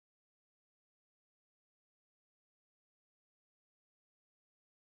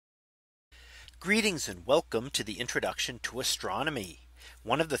Greetings and welcome to the introduction to astronomy.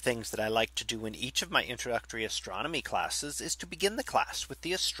 One of the things that I like to do in each of my introductory astronomy classes is to begin the class with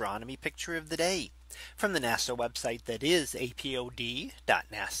the astronomy picture of the day from the NASA website, that is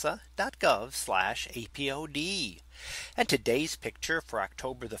apod.nasa.gov/apod. And today's picture for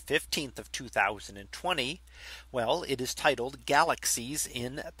October the 15th of 2020. Well, it is titled Galaxies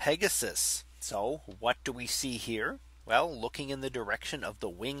in Pegasus. So what do we see here? Well, looking in the direction of the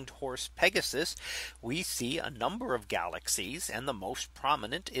winged horse Pegasus, we see a number of galaxies, and the most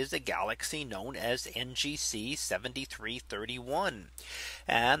prominent is a galaxy known as NGC 7331.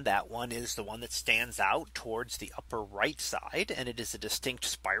 And that one is the one that stands out towards the upper right side, and it is a distinct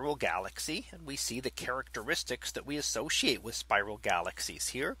spiral galaxy. And we see the characteristics that we associate with spiral galaxies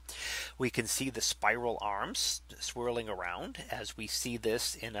here. We can see the spiral arms swirling around, as we see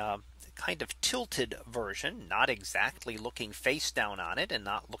this in a kind of tilted version, not exactly looking face down on it and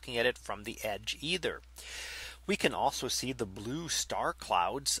not looking at it from the edge either. We can also see the blue star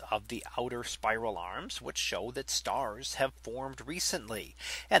clouds of the outer spiral arms, which show that stars have formed recently.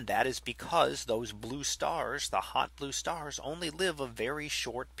 And that is because those blue stars, the hot blue stars, only live a very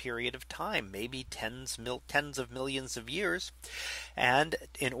short period of time, maybe tens of millions of years. And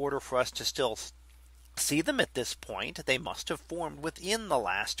in order for us to still see them at this point, they must have formed within the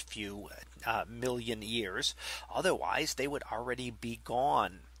last few million years. Otherwise, they would already be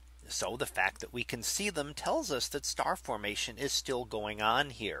gone. So the fact that we can see them tells us that star formation is still going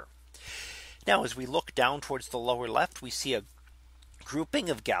on here. Now, as we look down towards the lower left, we see a grouping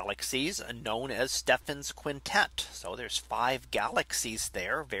of galaxies known as Stephan's Quintet. So there's 5 galaxies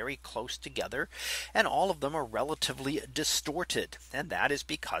there, very close together, and all of them are relatively distorted. And that is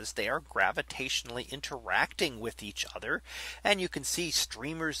because they are gravitationally interacting with each other. And you can see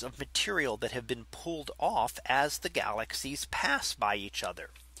streamers of material that have been pulled off as the galaxies pass by each other.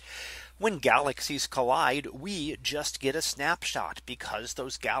 When galaxies collide, we just get a snapshot, because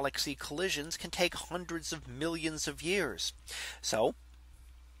those galaxy collisions can take hundreds of millions of years. So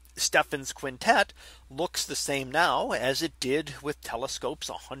Stephan's Quintet looks the same now as it did with telescopes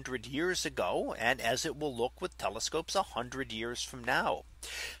 100 years ago, and as it will look with telescopes 100 years from now.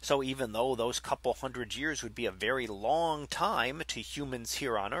 So even though those couple hundred years would be a very long time to humans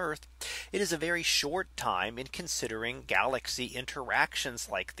here on Earth, it is a very short time in considering galaxy interactions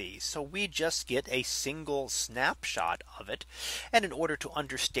like these. So we just get a single snapshot of it. And in order to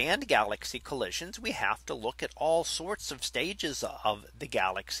understand galaxy collisions, we have to look at all sorts of stages of the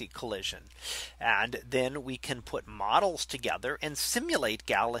galaxy collision. And then we can put models together and simulate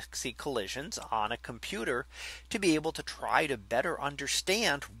galaxy collisions on a computer to be able to try to better understand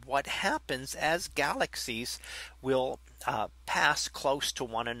what happens as galaxies will pass close to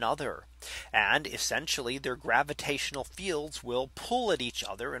one another. And essentially their gravitational fields will pull at each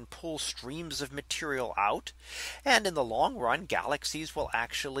other and pull streams of material out. And in the long run, galaxies will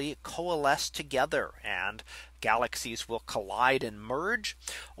actually coalesce together, and galaxies will collide and merge,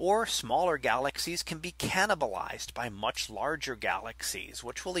 or smaller galaxies can be cannibalized by much larger galaxies,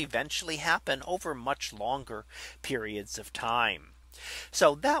 which will eventually happen over much longer periods of time.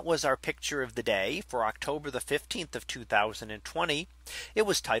 So that was our picture of the day for October the 15th of 2020. It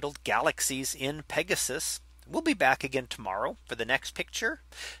was titled Galaxies in Pegasus. We'll be back again tomorrow for the next picture.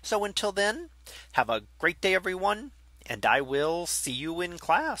 So until then, have a great day, everyone, and I will see you in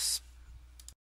class.